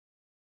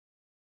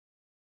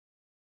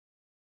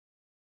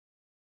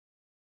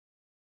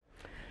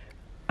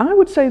I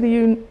would say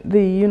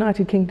the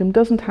United Kingdom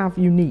doesn't have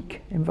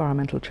unique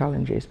environmental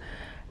challenges.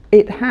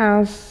 It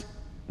has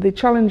the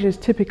challenges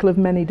typical of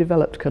many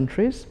developed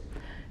countries.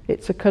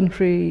 It's a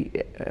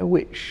country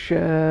which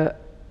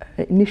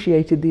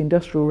initiated the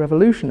Industrial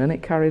Revolution, and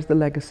it carries the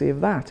legacy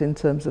of that in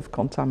terms of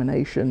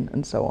contamination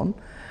and so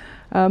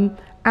on.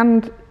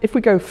 And if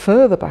we go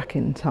further back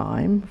in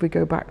time, if we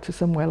go back to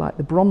somewhere like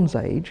the Bronze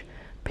Age,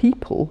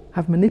 people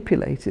have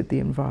manipulated the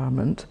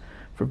environment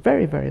for a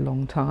very, very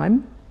long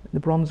time. In the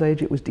Bronze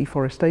Age it was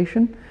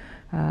deforestation.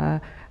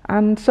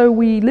 And so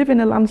we live in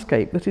a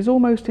landscape that is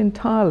almost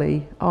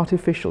entirely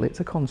artificial. It's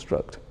a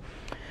construct.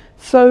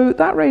 So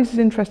that raises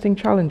interesting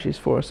challenges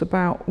for us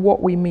about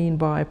what we mean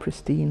by a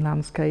pristine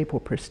landscape or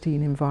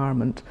pristine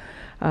environment,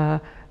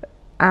 and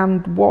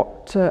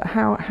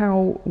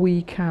how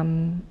we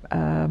can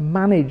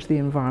manage the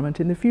environment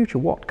in the future.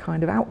 What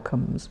kind of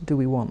outcomes do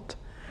we want?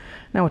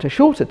 Now, at a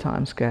shorter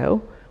time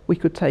scale, we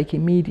could take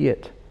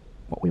immediate,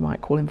 what we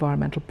might call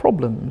environmental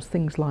problems,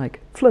 things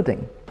like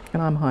flooding.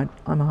 And I'm a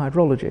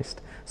hydrologist,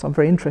 so I'm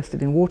very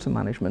interested in water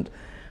management.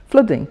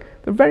 Flooding,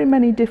 there are very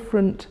many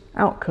different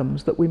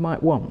outcomes that we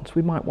might want.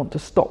 We might want to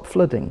stop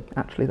flooding.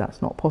 Actually,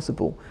 that's not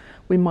possible.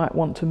 We might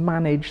want to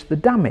manage the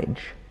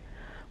damage.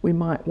 We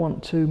might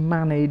want to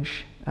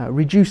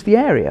reduce the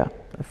area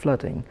of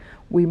flooding.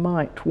 We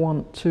might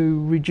want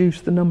to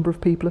reduce the number of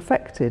people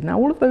affected. Now,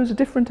 all of those are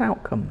different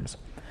outcomes.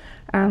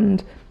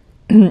 And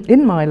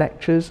in my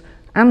lectures,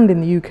 and in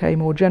the UK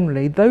more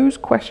generally, those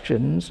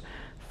questions,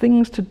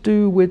 things to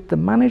do with the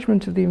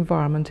management of the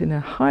environment in a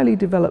highly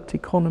developed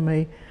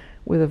economy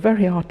with a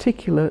very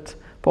articulate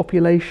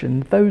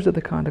population, those are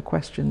the kind of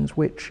questions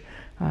which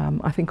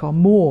I think are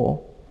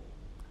more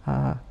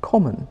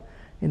common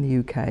in the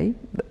UK.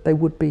 They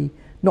would be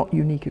not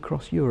unique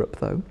across Europe,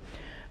 though.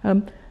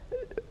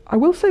 I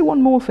will say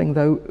one more thing,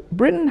 though.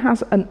 Britain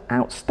has an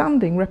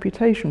outstanding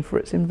reputation for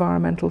its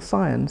environmental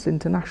science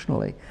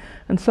internationally.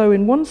 And so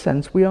in one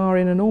sense, we are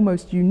in an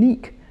almost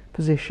unique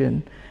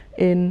position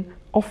in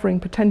offering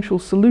potential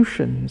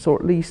solutions, or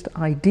at least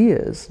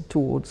ideas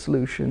towards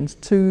solutions,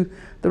 to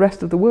the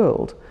rest of the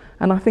world.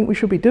 And I think we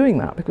should be doing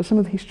that because some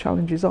of these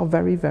challenges are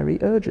very, very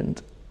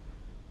urgent.